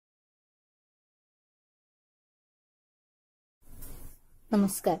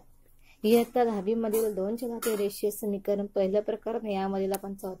नमस्कार. इयत्ता 10वी मधील दोन चलाचे रेषीय समीकरण पहिलं प्रकरण. यामधील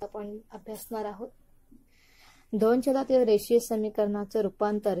आपण चौथा पॉइंट अभ्यासणार आहोत. दोन चलातील रेषीय समीकरणाचं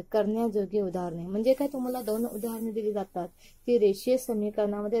रूपांतर करण्याजोगी उदाहरणे. म्हणजे काय, तुम्हाला दोन उदाहरणे दिली जातात, ती रेषीय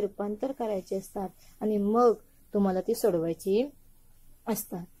समीकरणामध्ये रूपांतर करायची असतात आणि मग तुम्हाला ती सोडवायची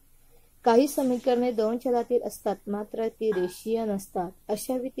असतात. काही समीकरणे दोन चलातील असतात मात्र ती रेषीय नसतात.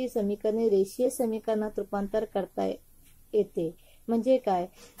 अशा वेळी ती समीकरणे रेषीय समीकरणात रूपांतर करता येते. म्हणजे काय,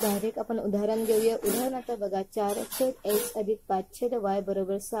 डायरेक्ट आपण उदाहरण घेऊया. उदाहरणार्थ बघा, 4x अधिक 5y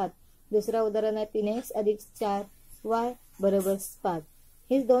बरोबर 7. दुसरा उदाहरण आहे 3x अधिक 4y बरोबर 5.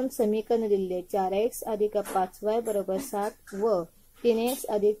 ही दोन समीकरण दिलेली आहे. 4x अधिक 5y बरोबर 7 व 3x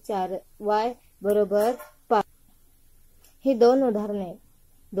अधिक 4y बरोबर 5. ही दोन उदाहरणे आहेत.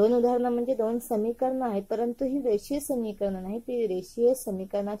 दोन उदाहरणं म्हणजे दोन समीकरण आहेत, परंतु ही रेषीय समीकरण नाही. ती रेषीय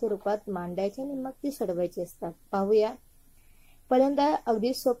समीकरणाच्या रूपात मांडायची आणि मग ती सोडवायची असतात. पाहूया. पहिल्यांदा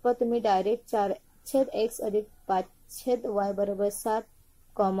अगदी सोपं, तुम्ही डायरेक्ट 4x अधिक 5y बरोबर 7,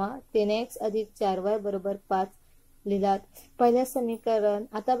 3x अधिक 4y बरोबर 5 लिहिलात. पहिलं समीकरण.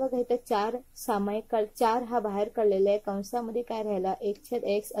 आता बघा, इथं 4 सामायिक 4 हा बाहेर काढलेला आहे. कंसामध्ये काय राहिला,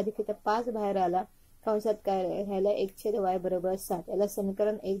 1/x अधिक इथं 5 बाहेर आला. कंसात काय राहिला, 1/y बरोबर 7. याला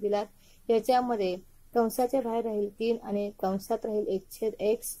समीकरण 1 दिलात. याच्यामध्ये कंसाच्या बाहेर राहील 3 आणि कंसात राहील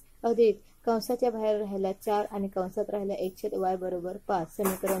 1/x अधिक कंसाच्या बाहेर राहिला 4 आणि कंसात राहिला 1/y बरोबर 5.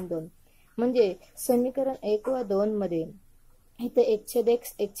 समीकरण 2. म्हणजे समीकरण 1 व 2 मध्ये इथे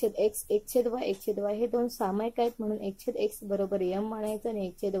 1/x 1/x 1/y 1/y हे दोन सामायिक आहेत, म्हणून 1/x बरोबर m म्हणायचं आणि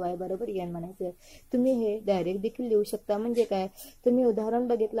 1/y बरोबर n म्हणायचं. तुम्ही हे डायरेक्ट देखील लिहू शकता. म्हणजे काय, तुम्ही उदाहरण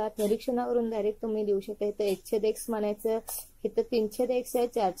बघितलं, निरीक्षणावरून डायरेक्ट तुम्ही लिहू शकता. इथं 1/x म्हणायचं, इथं 3/x आहे,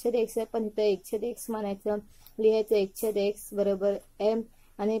 4/x आहे, पण इथं 1/x म्हणायचं. लिहायचं 1/x बरोबर m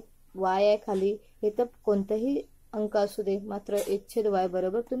आणि y आहे खाली. इथं कोणताही अंक असू दे, मात्र 1/y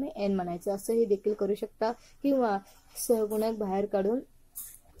बरोबर तुम्ही n म्हणायचं. असंही देखील करू शकता, किंवा सहगुणक बाहेर काढून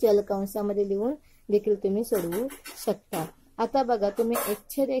चल कंसामध्ये लिहून देखील तुम्ही सोडवू शकता. आता बघा, तुम्ही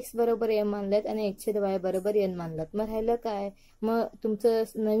 1/x बरोबर m मानलात आणि 1/y बरोबर n मानलात. मग राहिलं काय, मग तुमचं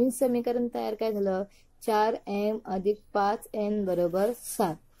नवीन समीकरण तयार काय झालं, 4m अधिक 5n बरोबर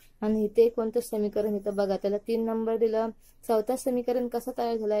 7. आणि इथे कोणतं समीकरण, इथं बघा त्याला 3 नंबर दिलं. चौथा समीकरण कसं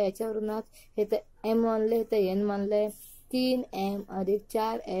तयार झालं, याच्यावरूनच इथं m मानलंय, इथं n मानलंय. 3m अधिक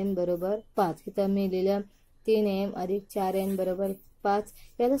 4n बरोबर 5. इथं मी लिहिलं 3m अधिक 4n बरोबर 5.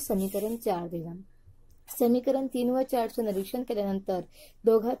 याला समीकरण 4 दिलं. समीकरण 3 व 4चं निरीक्षण केल्यानंतर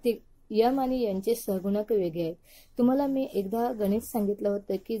दोघात m आणि n चे सहगुणक वेगळे आहेत. तुम्हाला मी एकदा गणित सांगितलं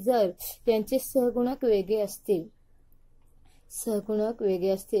होतं की जर यांचे सहगुणक वेगळे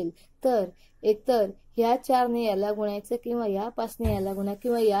असतील तर एकतर या 4ने याला गुणायचं, किंवा या 5ने याला गुणा,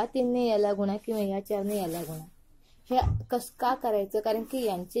 किंवा या 3ने याला गुणा, किंवा या 4ने याला गुणा. हे का करायचं, कारण की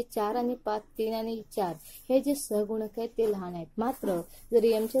यांचे 4 आणि 5, 3 आणि 4 हे जे सहगुणक आहेत ते लहान आहेत. मात्र जर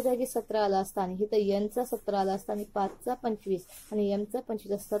एमच्या जागी 17 आला असता आणि इथं एनचा 17 आला असता आणि 5चा 25 आणि एमचा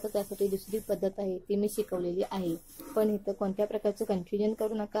 25 असता, तर त्यासाठी दुसरी पद्धत आहे, ती मी शिकवलेली आहे. पण इथं कोणत्या प्रकारचं कन्फ्युजन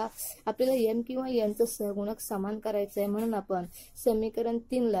करू नका. आपल्याला एम किंवा एनचं सहगुणक समान करायचं आहे, म्हणून आपण समीकरण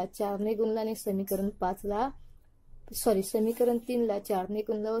 3ला 4ने गुणलं आणि समीकरण 3ला 4ने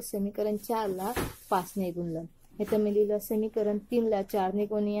गुणलं व समीकरण 4ला 5ने गुणलं. इथं मी लिहिलं समीकरण 3ला 4ने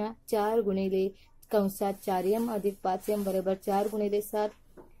गुणूया. 4 गुणिले कंसात 4m अधिक 5m बरोबर 4 गुणिले 7.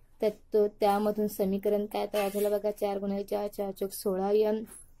 त्यामधून समीकरण काय तयार झालं बघा, 4 गुणिले 4 4 चौक 16n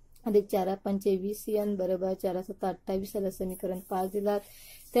अधिक 4 पंचे 20n बरोबर 4 7 28. आलं समीकरण 5 दिलात.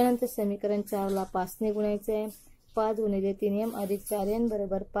 त्यानंतर समीकरण 4ला 5ने गुणायचं आहे. 5 गुणिले 3m अधिक 4n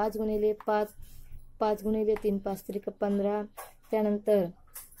बरोबर 5 गुणिले 5. 5 गुणिले 3 5 त्रिक 15. त्यानंतर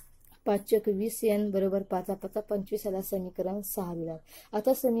 5 चौक 20n बरोबर 5 5 25. आला समीकरण 6 दिला.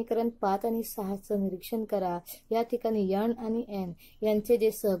 आता समीकरण 5 आणि 6चं निरीक्षण करा. या ठिकाणी n आणि n यांचे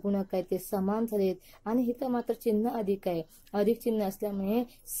जे सहगुणक आहेत ते समान झालेत आणि इथं मात्र चिन्ह अधिक आहे. अधिक चिन्ह असल्यामुळे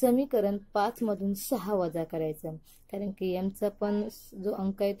समीकरण 5 मधून 6 वजा करायचं, कारण की एमचा पण जो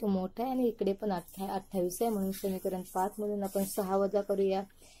अंक आहे तो मोठा आहे आणि इकडे पण 28 आहे, म्हणून समीकरण 5 मधून आपण 6 वजा करूया.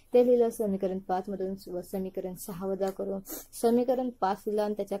 ते लिहिलं समीकरण 5 मधून समीकरण 6 वजा करू. समीकरण 5 लिहिलं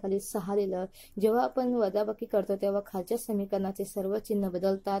आणि त्याच्या खाली 6 लिहिलं. जेव्हा आपण वजाबाकी करतो तेव्हा खालच्या समीकरणाचे सर्व चिन्ह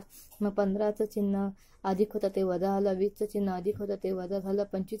बदलतात. मग 15चं चिन्ह अधिक होतं ते वजा आलं, 20चं चिन्ह अधिक होतं ते वजा झालं,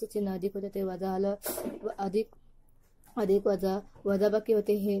 25चं चिन्ह अधिक होतं ते वजा आलं, अधिक वजाबाकी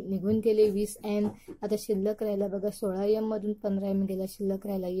होते हे निघून गेले 20n. आता शिल्लक राहिला बघा 16m मधून 15m गेला, शिल्लक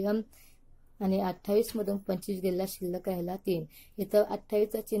राहिला m आणि 28 मधून 25 गेला, शिल्लक राहिला 3. इथं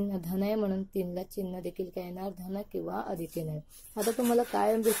 28चं चिन्ह धन आहे म्हणून 3ला चिन्ह देखील काय येणार, धन किंवा अधिक येणार. आता तुम्हाला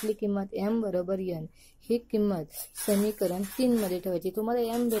काय भेटली किंमत, m बरोबर n. ही किंमत समीकरण 3 मध्ये ठेवायची. तुम्हाला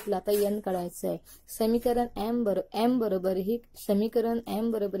m भेटला, आता n काढायचं आहे. समीकरण m बरोबर ही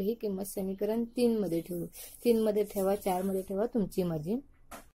किंमत समीकरण 3 मध्ये ठेवू. 3 मध्ये ठेवा, 4 मध्ये ठेवा, तुमची मर्जी.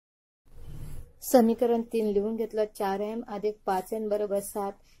 समीकरण 3 लिहून घेतलं. 4m अधिक 5n बरोबर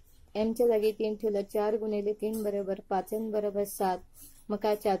 7. m च्या जागी 3 ठेवलं. 4 गुणिले 3 बरोबर 5n बरोबर 7. मग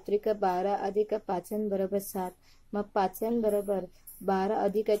काय, 4 12 अधिक 5n बरोबर 7. मग 5n बरोबर 12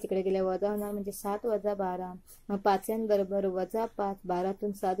 अधिक आहे, तिकडे गेले वजा होणार म्हणजे 7 वजा 12. मग 5n बरोबर वजा 5.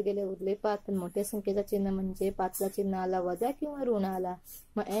 12तून 7 गेले, उरले 5. पण मोठ्या संख्येचा चिन्ह म्हणजे 5ला चिन्ह आला वजा किंवा ऋण आला.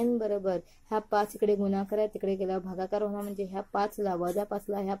 मग n बरोबर ह्या 5 इकडे गुणाकार आहे, तिकडे गेल्यावर भागाकार होणार म्हणजे ह्या 5ला वजा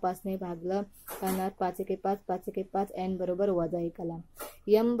 5ला ह्या 5ने भागलं करणार. 5 1 5 5 1 5. n बरोबर वजा 1 आला.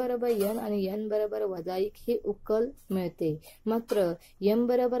 m बरोबर n आणि n बरोबर वजा 1 ही उकल मिळते. मात्र m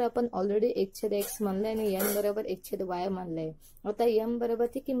बरोबर आपण ऑलरेडी 1/x मानलंय आणि n बरोबर 1/y मानलंय. आता m बरोबर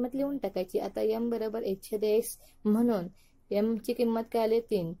ती किंमत लिहून टाकायची. आता m बरोबर 1/x म्हणून m ची किंमत काय आली,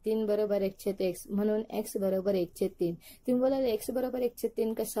 3. 3 बरोबर 1/x म्हणून x बरोबर 1/3. तुम्ही बोलाल x बरोबर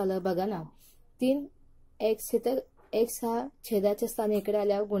 1/3 कसं आलं, बघा ना. 3x इथं x हा छेदाच्या स्थानी इकडे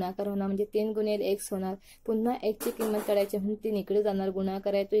आल्यावर गुणाकार होणार म्हणजे 3 गुणिले x होणार. पुन्हा x ची किंमत काढायची म्हणून 3 इकडे जाणार,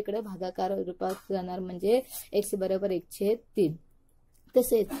 गुणाकार आहे तो इकडे भागाकार रूपात जाणार म्हणजे x बरोबर 1/3.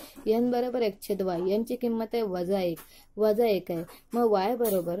 तसेच n बरोबर 1/y. n ची किंमत आहे वजा 1 आहे. मग y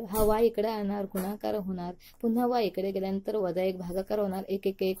बरोबर हा y इकडे येणार, गुणाकार होणार. पुन्हा y इकडे गेल्यानंतर वजा 1 भागाकार होणार. 1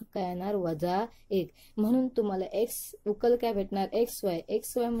 1 1 काय येणार, वजा 1. म्हणून तुम्हाला x उकल काय भेटणार,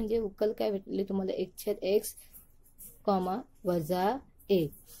 xy म्हणजे उकल काय भेटली तुम्हाला 1/x, वजा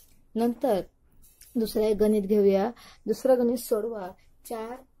 1. नंतर दुसरं एक गणित घेऊया. दुसरं गणित सोडवा.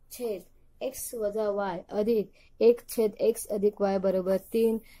 4/x वजा y अधिक 1/x अधिक y बरोबर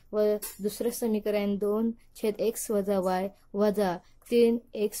 3 व दुसरं समीकरण 2/x वजा y वजा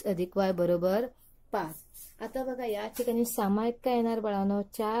 3x अधिक y बरोबर 5. आता बघा या ठिकाणी सामायिक काय येणार बाळांनो,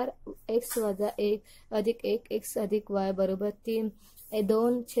 4x वजा 1 अधिक 1x अधिक y बरोबर 3.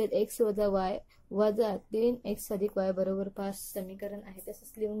 2/x वजा y वजा 3x अधिक y बरोबर 5 समीकरण आहे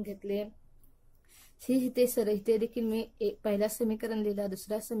तसंच लिहून घेतले. इथे देखील मी पहिला समीकरण लिहिला,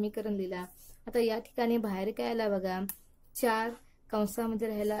 दुसरा समीकरण लिहिला. आता या ठिकाणी बाहेर काय आला बघा, 4 कंसामध्ये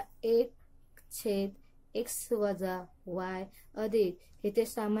राहिला 1/x वजा y अधिक इथे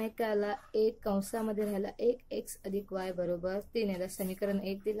सामायिक काय आला 1 कंसामध्ये राहिला 1x अधिक y बरोबर 3. याला समीकरण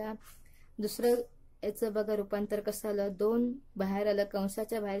 1 दिला. दुसरं याचं बघा रूपांतर कसं आलं, 2 बाहेर आलं,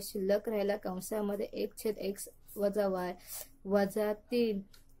 कंसाच्या बाहेर शिल्लक राहिला, कंसामध्ये 1/x वजा y वजा 3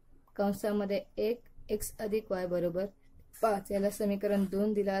 कंसामध्ये 1x अधिक y बरोबर 5. याला समीकरण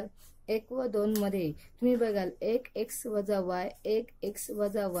 2 दिला. 1 व 2 मध्ये तुम्ही बघाल 1x वजा y 1x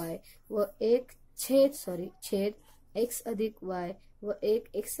वजा y व छेद x अधिक y व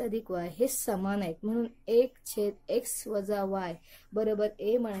 1x अधिक y हे समान आहेत म्हणून 1/x वजा y बरोबर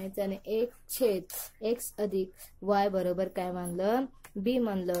a म्हणायचं आणि 1/x अधिक y बरोबर काय मानलं, b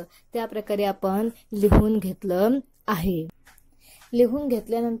मानलं. त्या प्रकारे आपण लिहून घेतलं आहे. लिहून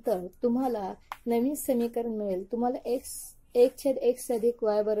घेतल्यानंतर तुम्हाला नवीन समीकरण मिळेल. तुम्हाला 1/x अधिक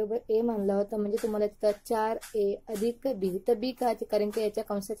y बरोबर a मानला होता म्हणजे तुम्हाला तिथं 4a अधिक b, तर b का, कारण की याच्या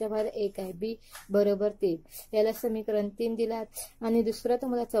कंसाच्या बाहेर 1 आहे, b बरोबर 3. याला समीकरण 3 दिला. आणि दुसरा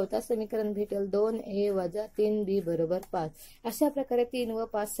तुम्हाला चौथा समीकरण भेटेल 2a वजा 3b बरोबर 5. अशा प्रकारे 3 व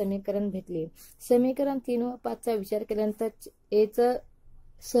 5 समीकरण भेटले. समीकरण 3 व 5 चा विचार केल्यानंतर a चा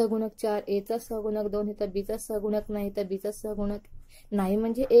सहगुणक 4, a चा सहगुणक 2, इथं b चा सहगुणक नाही, तर b चा सहगुणक नाही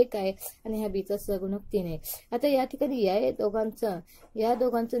म्हणजे 1 आहे आणि ह्या b चा सहगुणक 3 आहे. आता या ठिकाणी या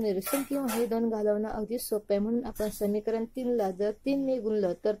दोघांचं निरीक्षण किंवा हे दोन घालवणं अगदी सोपं आहे म्हणून आपण समीकरण 3 ला जर 3 ने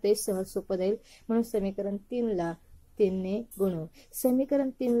गुणलं तर ते सहज सोपं जाईल म्हणून समीकरण 3 ला 3 ने गुणू. समीकरण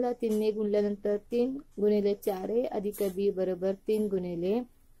 3 ला 3 ने गुणल्यानंतर 3 गुणिले 4a अधिक b बरोबर 3 गुणिले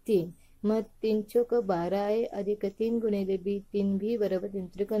 3. मग 3 चौक 12 आहे अधिक 3 गुणिले b 3b बरोबर 3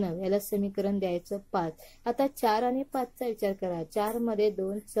 त्रिक 9. याला समीकरण द्यायचं 5. आता 4 आणि 5 चा विचार करा. 4 मध्ये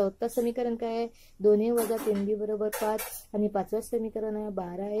 2, चौथा समीकरण काय आहे 2a वजा 3b बरोबर 5 आणि 5वं समीकरण आहे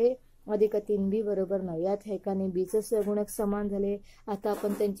 12a अधिक 3b बरोबर 9. या ठिकाणी b चे सहगुणक समान झाले. आता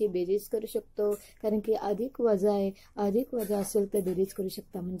आपण त्यांची बेरीज करू शकतो कारण की अधिक वजा आहे, अधिक वजा असेल तर बेरीज करू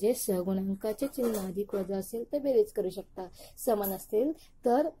शकता म्हणजे सहगुणांकाचे चिन्ह अधिक वजा असेल तर बेरीज करू शकता, समान असतील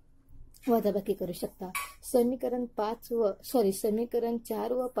तर वजाबाकी करू शकता। समीकरण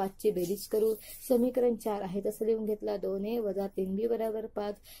 4 व 5 ची बेरीज करू। समीकरण 4 आहे तसं लिहून घेतला 2a वजा 3b बरोबर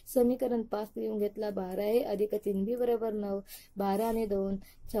 5। समीकरण 5 लिहून घेतला 12a अधिक 3b बरोबर 9। 12 आणि 2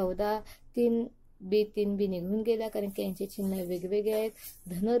 14, 3b निघून गेला कारण की यांचे चिन्ह वेगवेगळे आहेत,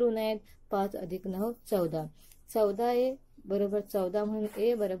 धन ऋण आहेत। 5 अधिक 9 14। 14a बरोबर 14 म्हणून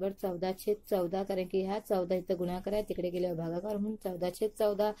a बरोबर 14/14 कारण की ह्या 14 इथं गुणाकार आहे, तिकडे गेल्यावर भागाकार म्हणून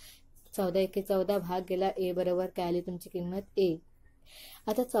 14/14। 14 एके 14 भाग गेला, a बरोबर काय आली तुमची किंमत 1।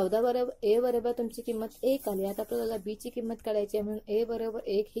 आता 14 बरोबर a बरोबर तुमची किंमत 1 आली। आता आपल्याला b ची किंमत काढायची आहे म्हणून a बरोबर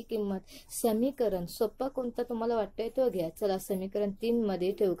 1 ही किंमत। समीकरण सोपा कोणता तुम्हाला वाटतंय तो घ्या। चला समीकरण 3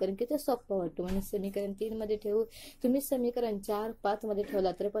 मध्ये ठेवू कारण की ते सोपं वाटतं म्हणून समीकरण 3 मध्ये ठेवू। तुम्ही समीकरण 4, 5 मध्ये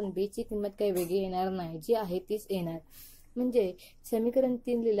ठेवला तर पण b ची किंमत काही वेगळी येणार नाही, जी आहे तीच येणार। म्हणजे समीकरण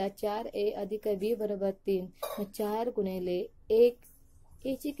 3 लिहिला 4a अधिक b बरोबर 3। 4 गुणिले 1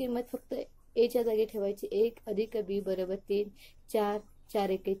 a ची किंमत फक्त a च्या जागी ठेवायची 1 अधिक b बरोबर 3। 4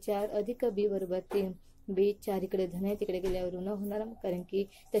 एके 4 अधिक b बरोबर 3। b 4 इकडे धन आहे, तिकडे गेल्यावर ऋण होणार कारण की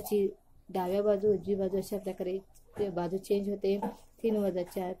त्याची डाव्या बाजू उजवी बाजू अशा प्रकारे बाजू चेंज होते। 3 वजा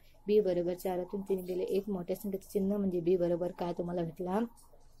 4 b बरोबर 4 3 गेले 1 मोठ्या संख्येचे चिन्ह म्हणजे b बरोबर काय तुम्हाला भेटला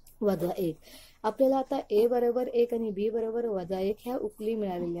 -1। आपल्याला आता a बरोबर 1 आणि b बरोबर -1 ह्या उकली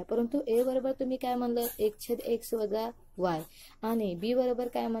मिळालेल्या, परंतु a बरोबर तुम्ही काय म्हणलं 1/x वजा y आणि b बरोबर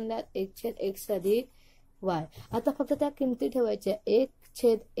काय म्हणलात 1/x अधिक y। आता फक्त त्या किमती ठेवायच्या।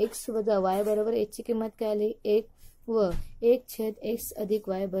 1/x वजा y बरोबर a ची किंमत काय आली 1 व 1/x अधिक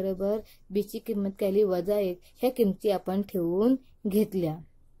y बरोबर b ची किंमत काय आली -1। ह्या किमती आपण ठेवून घेतल्या।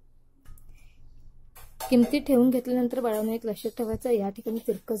 किमती ठेवून घेतल्यानंतर बाळांनो एक लक्षात ठेवायचं, या ठिकाणी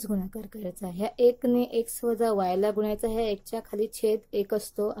तिरकस गुणाकार करायचा। ह्या 1 ने x वजा y ला गुणायचा। ह्या 1 च्या खाली छेद 1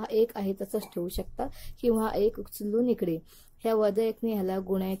 असतो, हा 1 आहे तसंच ठेवू शकता किंवा 1 उचलून इकडे ह्या -1 ने ह्याला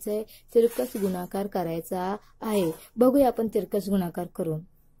गुणायचंय, तिरकस गुणाकार करायचा आहे। बघूया आपण तिरकस गुणाकार करून।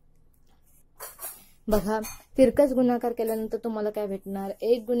 बघा तिरकस गुणाकार केल्यानंतर तुम्हाला काय भेटणार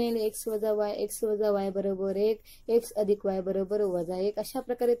 1 गुणिले x वजा y बरोबर 1, x अधिक y बरोबर -1। अशा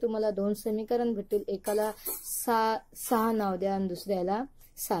प्रकारे तुम्हाला दोन समीकरण भेटतील, एकाला 6 नाव द्या आणि दुसऱ्याला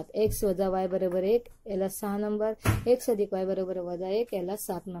 7। x वजा y बरोबर 1 याला 6 नंबर, x अधिक y बरोबर -1 याला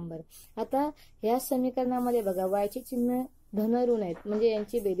 7 नंबर। आता या समीकरणामध्ये बघा y चे चिन्ह धन ऋण आहेत म्हणजे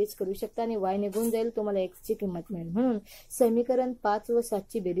यांची बेरीज करू शकता आणि y निघून जाईल, तुम्हाला x ची किंमत मिळेल। म्हणून समीकरण 5 व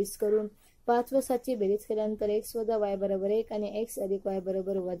 7 ची बेरीज करून 5 व 7 ची बेरीज केल्यानंतर x वजा y बरोबर 1 आणि x अधिक y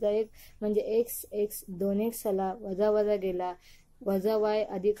बरोबर -1 म्हणजे x 2x आला, वजा गेला, वजा y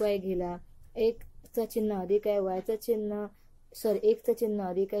अधिक y गेला, 1 चा चिन्ह अधिक आहे, y चा चिन्ह 1 चं चिन्ह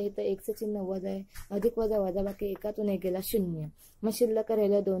अधिक आहे तर 1 चं चिन्ह वजा आहे, अधिक वजा बाकी एकातून 1 गेला 0। मग शिल्लक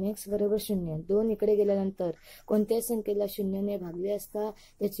राहिलं 2x बरोबर 0। 2 इकडे गेल्यानंतर कोणत्याही संख्येला 0 ने भागले असता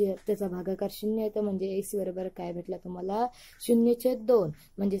त्याचा भागाकार 0 येतो म्हणजे x बरोबर काय भेटला तुम्हाला 0/2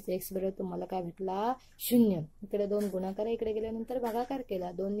 म्हणजेच x बरोबर तुम्हाला काय भेटला 0। इकडे 2 गुणाकार इकडे गेल्यानंतर भागाकार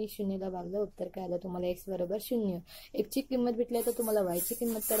केला, 2 ने 0 ला भागलं, उत्तर काय आलं तुम्हाला x बरोबर 0। x ची किंमत भेटली तर तुम्हाला y ची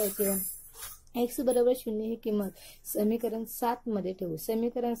किंमत करायची। x बरोबर 0 ही किंमत समीकरण 7 मध्ये ठेवू।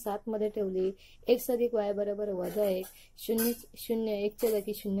 समीकरण 7 मध्ये ठेवली x अधिक y बरोबर -1, 0 1 च्या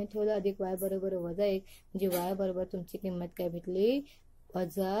जागी 0 ठेवला, अधिक y बरोबर -1 म्हणजे y बरोबर तुमची किंमत काय भेटली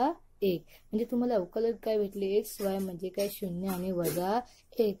 -1। म्हणजे तुम्हाला अवकलन काय भेटली x y म्हणजे काय 0 आणि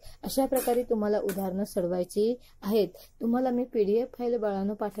 -1। अशा प्रकारे तुम्हाला उदाहरणं सोडवायची आहेत। तुम्हाला मी PDF फाईल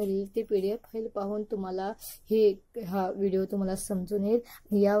बाळांनो पाठवलेली, ती PDF फाईल पाहून तुम्हाला हा व्हिडिओ तुम्हाला समजून येईल,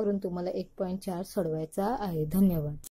 यावरून तुम्हाला 1.4 सोडवायचा आहे। धन्यवाद।